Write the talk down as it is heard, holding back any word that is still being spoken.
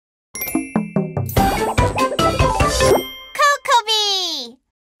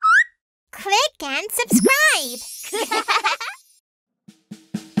and subscribe!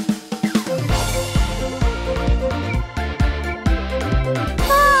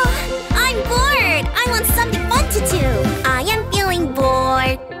 Oh, I'm bored! I want something fun to do! I am feeling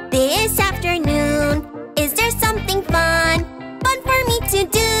bored this afternoon. Is there something fun for me to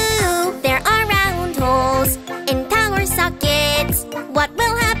do? There are round holes in power sockets. What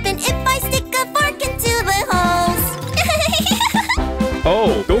will happen if I stick a fork into the holes?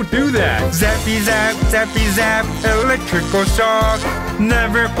 Oh, don't do that! Zappy zap, zappy zap, electrical shock.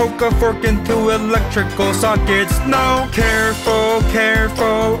 Never poke a fork into electrical sockets. No, careful,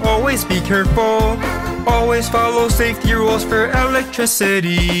 careful, always be careful. Always follow safety rules for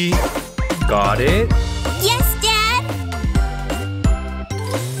electricity. Got it? Yes, Dad!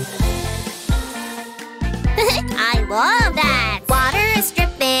 I love that! Water is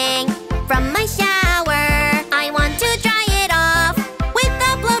dripping from my shower. I want to dry it off with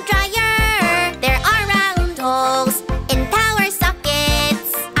a blow dryer. There are round holes in power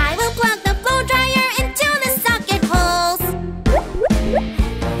sockets. I will plug the blow dryer into the socket holes.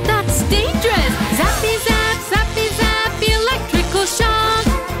 That's dangerous! Zappy zap, zappy zap, electrical shock.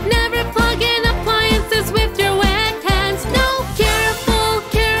 Never plug in appliances with your wet hands. No, careful,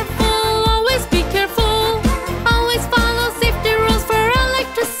 careful, always be careful. Always follow safety rules for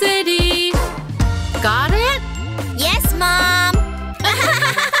electricity. Got it? Yes, Mom!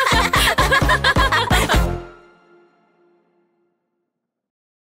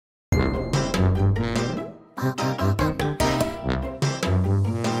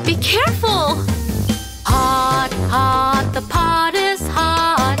 Be careful! Hot, hot, the pot is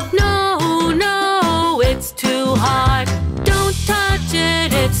hot. No, no, it's too hot. Don't touch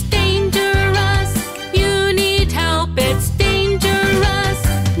it, it's dangerous. You need help, it's dangerous.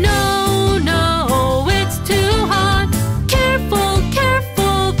 No, no, it's too hot. Careful,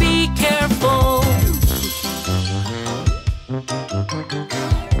 careful, be careful.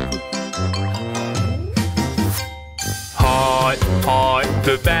 Hot, hot,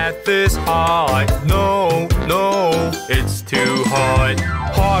 the bath is hot. No, no, it's too hot.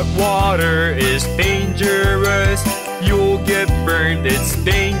 Hot water is dangerous. You'll get burned, it's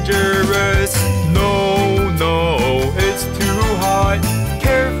dangerous. No, no, it's too hot.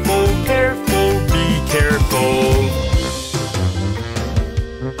 Careful, careful, be careful.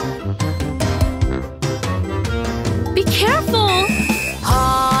 Be careful!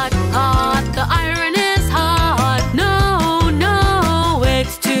 Hot, hot, the iron is hot. No, no,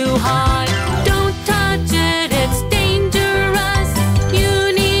 it's too hot. Don't touch it, it's dangerous.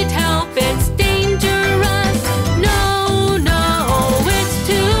 You need help, it's dangerous. No, no, it's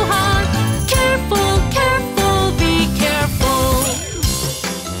too hot. Careful, careful, be careful.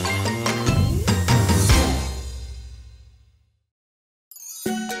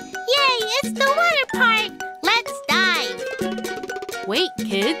 Yay, it's the water park! Let's dive! Wait,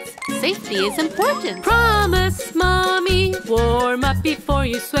 kids. Safety is important. Promise, Mommy. Warm up before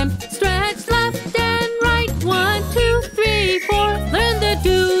you swim. Stretch left and right. 1, 2, 3, 4. Learn the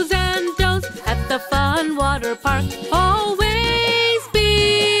do's and don'ts at the fun water park. Always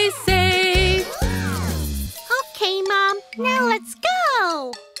be safe. Okay, Mom, now let's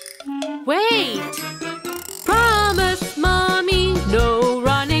go! Wait. Promise, Mommy. No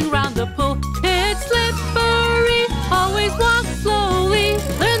running round the pool. It's slippery. Always walk slowly.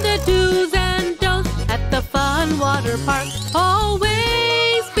 Learn the do's and don'ts at the fun water park.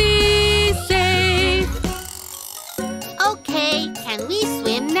 Always be safe. Okay, can we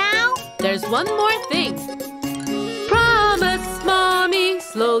swim now? There's one more thing. Promise, Mommy.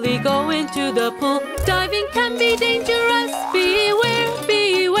 Slowly go into the pool. Diving can be dangerous. Beware,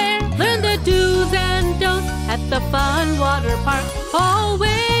 beware. Learn the do's and don'ts at the fun water park.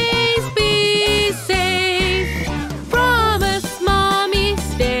 Always be safe. Promise, Mommy.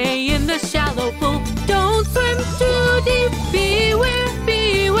 Stay in the shallow pool. Don't swim too deep. Beware,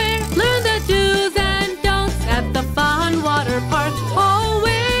 beware. Learn the do's and don'ts at the fun water park.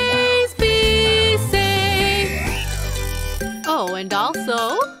 Always be safe. Oh, and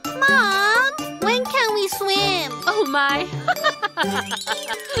also... Mom, when can we swim? Oh my!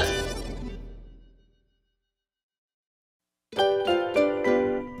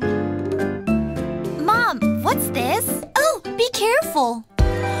 Mom, what's this? Oh, be careful!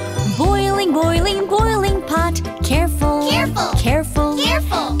 Boiling, boiling, boiling pot. Careful, careful, careful,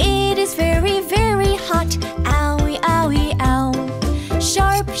 careful. It is very, very hot. Owie, owie, ow.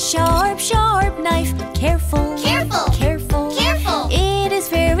 Sharp, sharp, sharp knife. Careful, careful, careful, careful. It is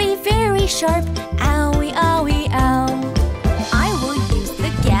very, very sharp. Owie, owie, ow. I will use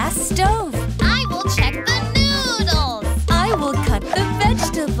the gas stove. I will check the noodles. I will cut the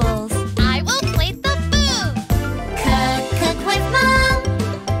vegetables. I will plate the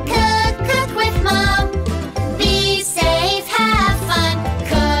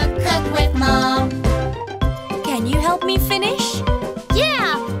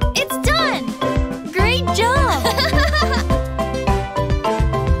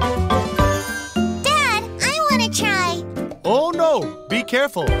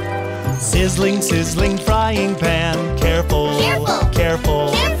careful. Sizzling, sizzling frying pan. Careful, Careful.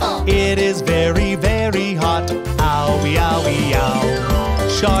 careful. Careful. It is very, very hot. Owie, owie, ow.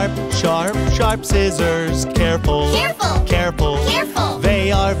 Sharp, sharp, sharp scissors. Careful, Careful. careful. Careful.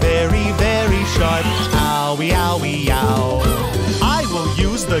 They are very, very sharp. Owie, owie, ow. I will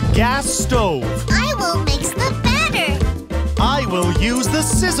use the gas stove. I will mix the batter. I will use the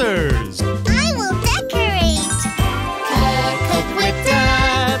scissors. I will decorate. Cook with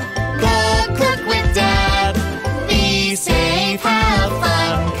Dad. Cook with Dad. Be safe, have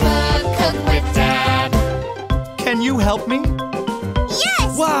fun. Cook with Dad. Can you help me?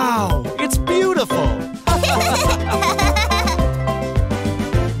 Yes. Wow, it's beautiful.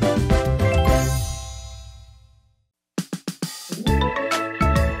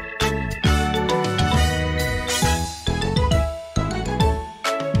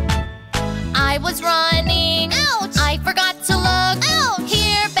 I was running. Ouch. I forgot to look. Ouch.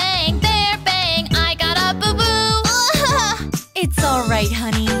 Here bang, there bang. I got a boo-boo. It's all right,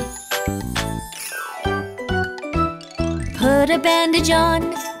 honey. Put a bandage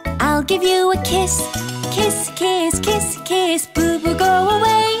on. I'll give you a kiss. Kiss, kiss, kiss, kiss. Boo-boo, go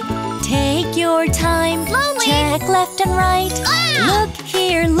away. Take your time. Slowly. Check left and right. Look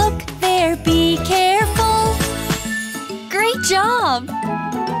here, look there. Be careful. Great job.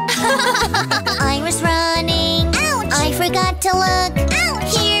 I was running. Ouch. I forgot to look.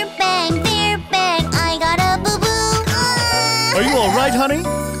 Ouch. Here bang, there bang. I got a boo-boo. Are you all right, honey?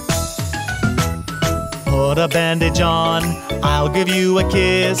 Put a bandage on. I'll give you a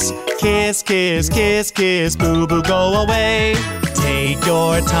kiss. Kiss, kiss, kiss, kiss. Boo-boo, go away. Take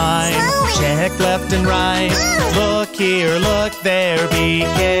your time. Slowly. Check left and right. Look here, look there. Be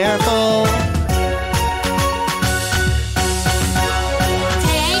careful.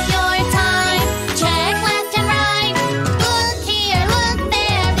 Take your time. Check left and right. Look here, look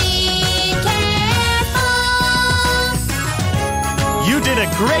there. Be careful. You did a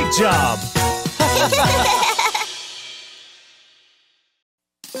great job.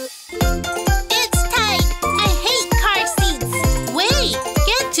 It's tight. I hate car seats. Wait,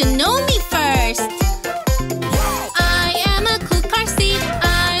 get to know me first. I am a cool car seat.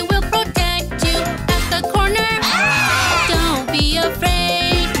 I will protect you at the corner. Don't be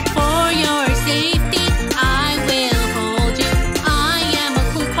afraid. For your safety, I will hold you. I am a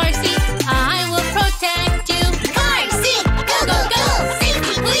cool car seat. I will protect you. Car seat, go go go.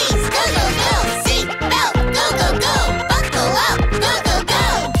 Safety please, go go go. Seat belt, go go go. Buckle up, go go go.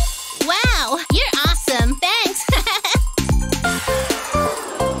 Wow, you're awesome. Thanks.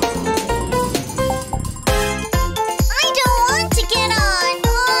 I don't want to get on.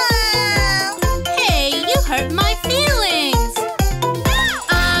 Hey, you hurt my feelings.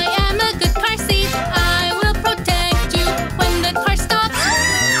 I am a good car seat. I will protect you when the car stops.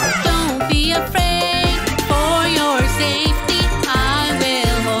 Don't be afraid. For your safety, I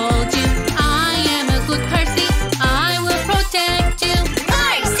will hold you. I am a good car seat. I will protect you.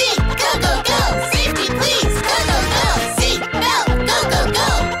 Car seat, go go go. Safety please, go go go. Seat belt, go go go.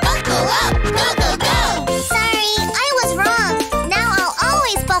 Buckle up, go go go. Sorry, I was wrong. Now I'll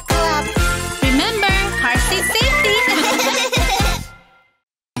always buckle up. Remember, car seat safety.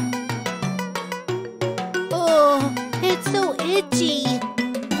 Oh, it's so itchy.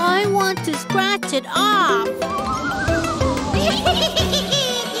 I want to scratch it off.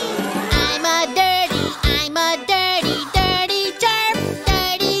 I'm a dirty germ,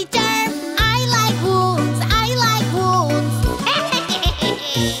 dirty germ. I like wounds, I like wounds.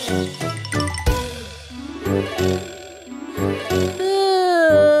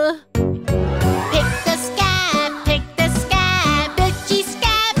 Pick the scab, itchy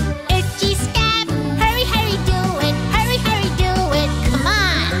scab, itchy scab. Hurry, hurry, do it, hurry, hurry, do it. Come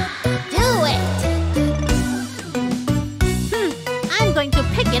on, do it. I'm going to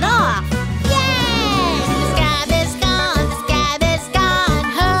pick it off. Yay! The scab is gone, the scab is gone.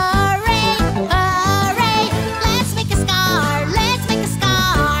 Hooray, hooray. Let's make a scar, let's make a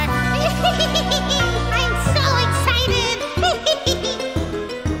scar. I'm so excited.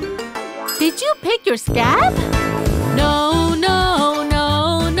 Did you pick your scab? No, no,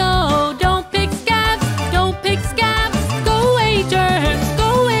 no, no. Don't pick scabs, don't pick scabs. Go away, germs, go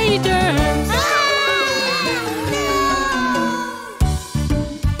away, germs.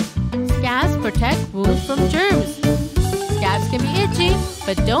 Scabs protect wounds from germs. Scabs can be itchy,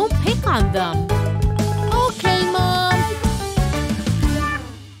 but don't pick on them. Okay, Mom.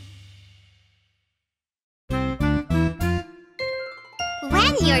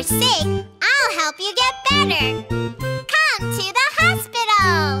 When you're sick, I'll help you get better. Come to the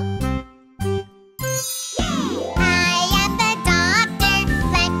hospital. I am the doctor.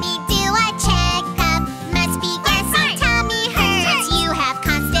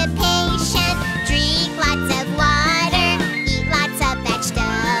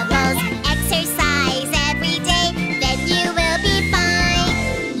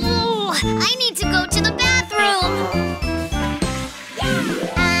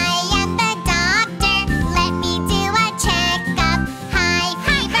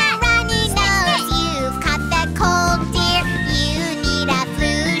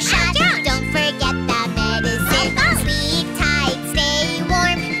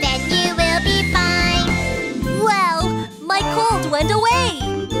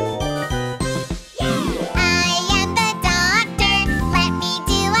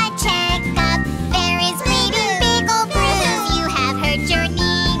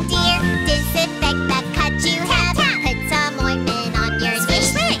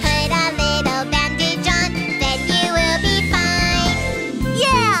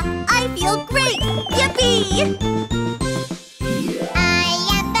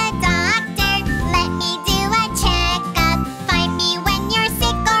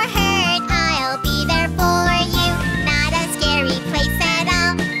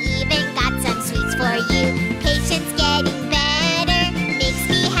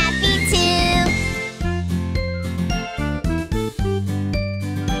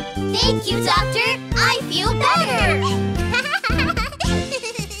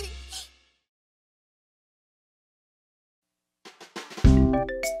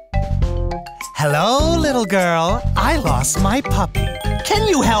 Hello, little girl. I lost my puppy. Can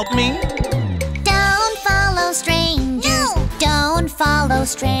you help me? Don't follow strangers. No. Don't follow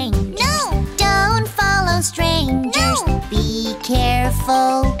strangers. No. Don't follow strangers. No. Be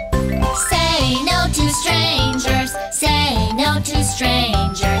careful. Say no to strangers. Say no to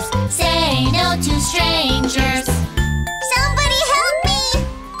strangers. Say no to strangers. Somebody help me!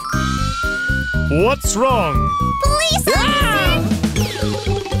 What's wrong? Police officer!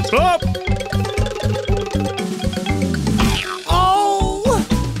 Up! Oh!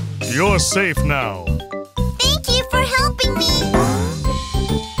 You're safe now. Thank you for helping me.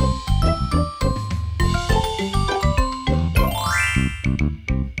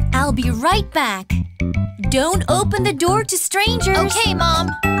 I'll be right back. Don't open the door to strangers. Okay, Mom.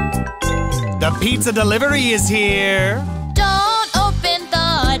 The pizza delivery is here. Don't open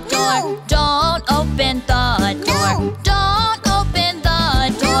the door. No. Don't open the door. No. Don't open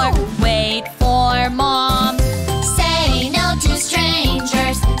the door. No. Wait for Mom. Say no to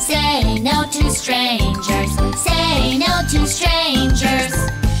strangers. Say no to strangers. Say no to strangers.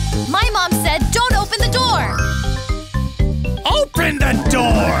 My mom said don't open the door. Open the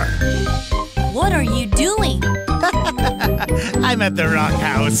door! What are you doing? I'm at the wrong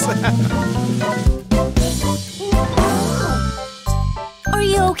house. Are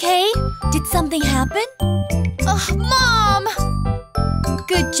you okay? Did something happen? Mom!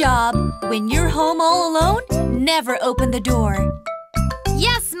 Good job. When you're home all alone, never open the door.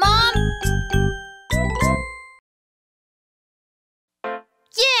 Yes, Mom!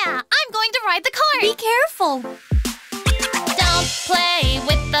 Yeah, I'm going to ride the cart. Be careful. Don't play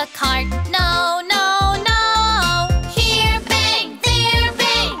with the cart. No, no, no. Here bang, there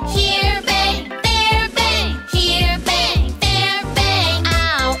bang. Here bang, there bang. Here bang, there bang.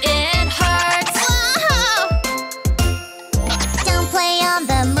 Ow, it hurts. Whoa! Don't play on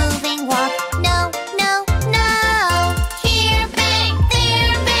the moving walk. No, no, no. Here bang,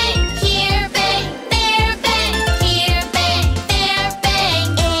 there bang. Here bang, there bang. Here bang, there bang.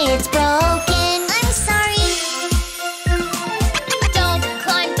 It's broken. I'm sorry. Don't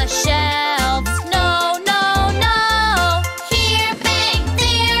climb the shelves. No, no, no. Here bang,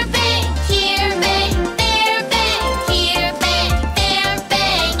 there bang. Here bang, there bang. Here bang, there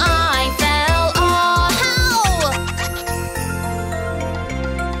bang. I fell off.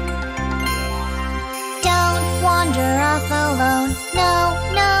 Don't wander off alone. No,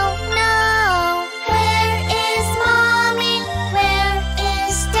 no, no. Where is Mommy? Where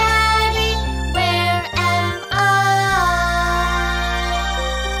is Daddy? Where am I?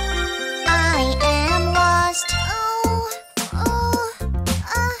 I am lost.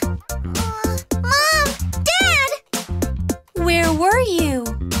 Mom! Dad! Where were you?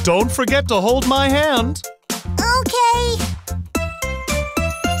 Don't forget to hold my hand. Okay.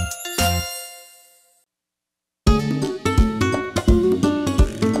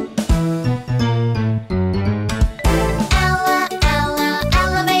 Ella, Ella,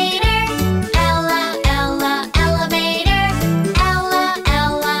 elevator. Ella, Ella, elevator. Ella,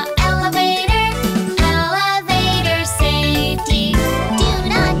 Ella, elevator. Elevator safety. Do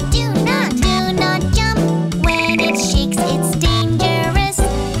not jump. When it shakes, it's dangerous.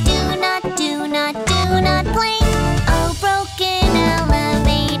 Do not play. Oh, broken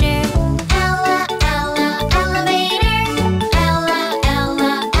elevator. Ella, Ella, elevator. Ella,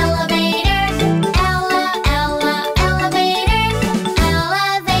 Ella, elevator. Ella, Ella, elevator.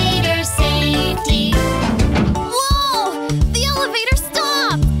 Elevator safety. Whoa! The elevator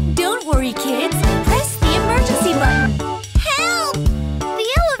stopped! Don't worry, kids. Press the emergency button. Help! The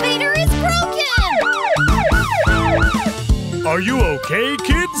elevator is broken! Are you okay,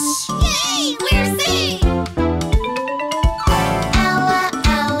 kids? Yay! We're safe! Ella,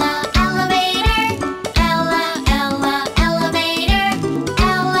 Ella, elevator. Ella, Ella, elevator.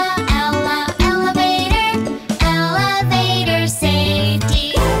 Ella, Ella, elevator. Elevator safety.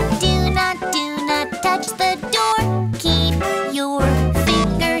 Do not touch the door. Keep your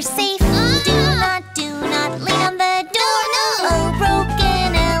fingers safe. Do not lean on the door. Oh,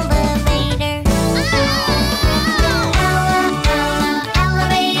 broken elevator. Ella, Ella,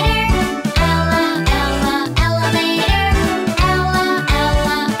 elevator. Ella, Ella, elevator. Ella,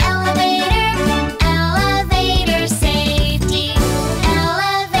 Ella, elevator. Elevator safety.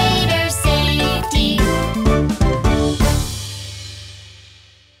 Elevator safety.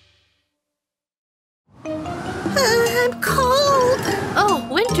 I'm cold. Oh,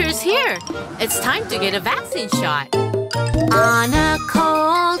 winter's here. It's time to get a vaccine shot. On a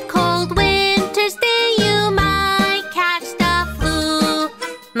cold, cold winter's day, you might catch the flu.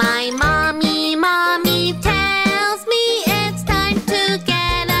 My mommy tells me it's time to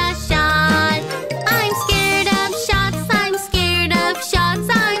get a shot.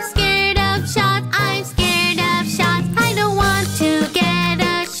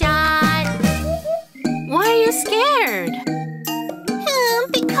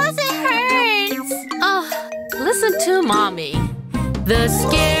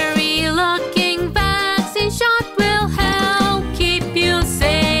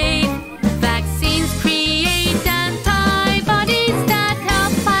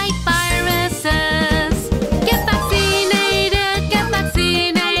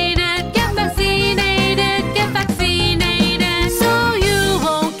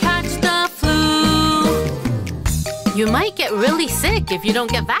 might get really sick if you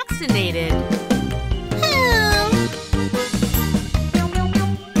don't get vaccinated.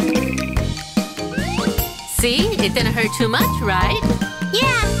 See? It didn't hurt too much, right?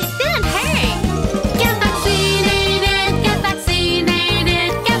 Yeah, it didn't hurt. Get vaccinated, get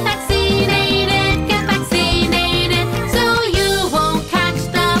vaccinated, get vaccinated, get vaccinated, so you won't catch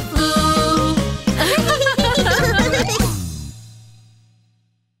the flu.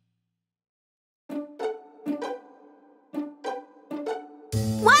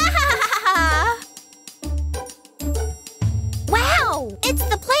 Wow! Wow! It's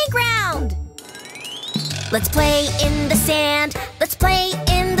the playground! Let's play in the sand. Let's play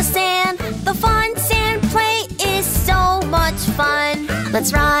in the sand. The fun sand play is so much fun.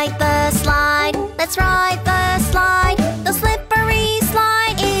 Let's ride the slide. Let's ride the slide. The slippery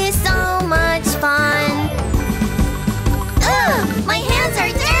slide is so much fun. Ugh! My hands are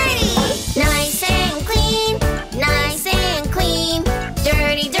dirty! Nice and clean. Nice and clean.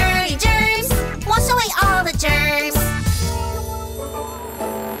 Dirty, dirty germs. Wash away all the germs.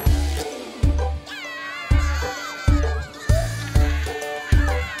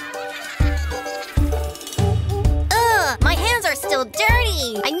 Still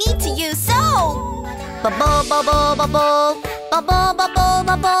dirty. I need to use soap. Bubble, bubble, bubble, bubble, bubble,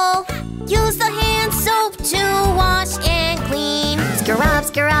 bubble. Use the hand soap to wash and clean. Scrub,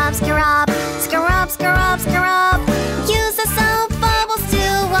 scrub, scrub, scrub, scrub, scrub. Use the soap bubbles to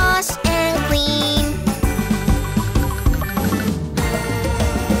wash and clean.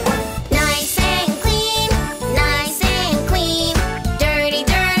 Nice and clean, nice and clean. Dirty,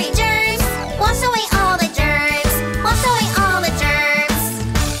 dirty germs. Wash away all the germs. Wash away all the germs.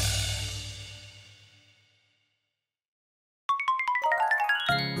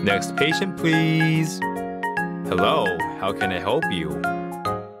 Next patient, please. Hello, how can I help you?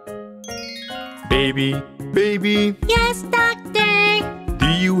 Baby, baby, Yes, doctor. do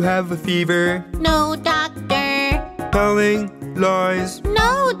you have a fever? No, doctor. Telling lies.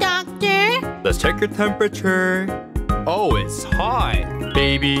 No, doctor. Let's check your temperature. Oh, it's hot.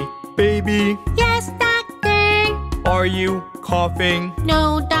 Baby, baby, Yes, doctor. are you coughing?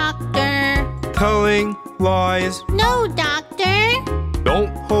 No, doctor. Telling lies. No, doctor.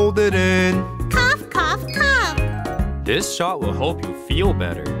 Don't hold it in. Cough, cough, cough. This shot will help you feel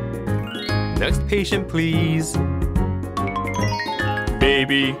better. Next patient, please.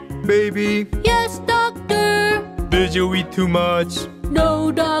 Baby, baby, Yes, doctor. did you eat too much?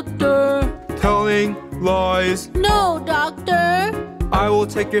 No, doctor. Telling lies. No, doctor. I will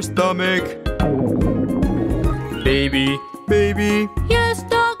check your stomach. Baby, baby, Yes,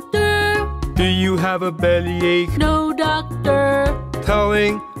 doctor. do you have a bellyache? No, doctor.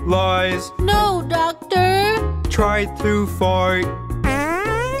 Telling lies. No, doctor. Try to fart.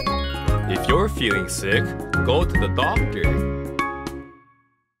 If you're feeling sick, go to the doctor.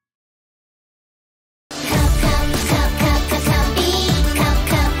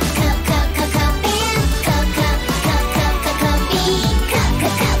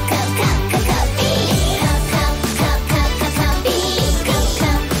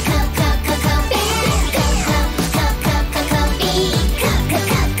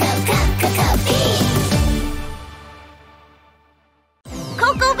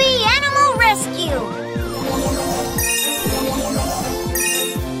 Cocobi Animal Rescue.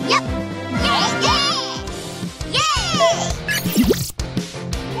 Yep. Yay, yay! Yay!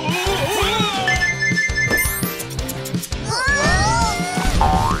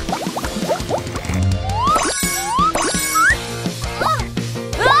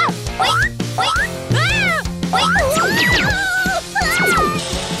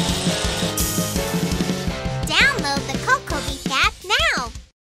 Download the Cocobi app now.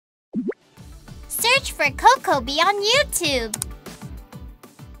 Search for Cocobi on YouTube.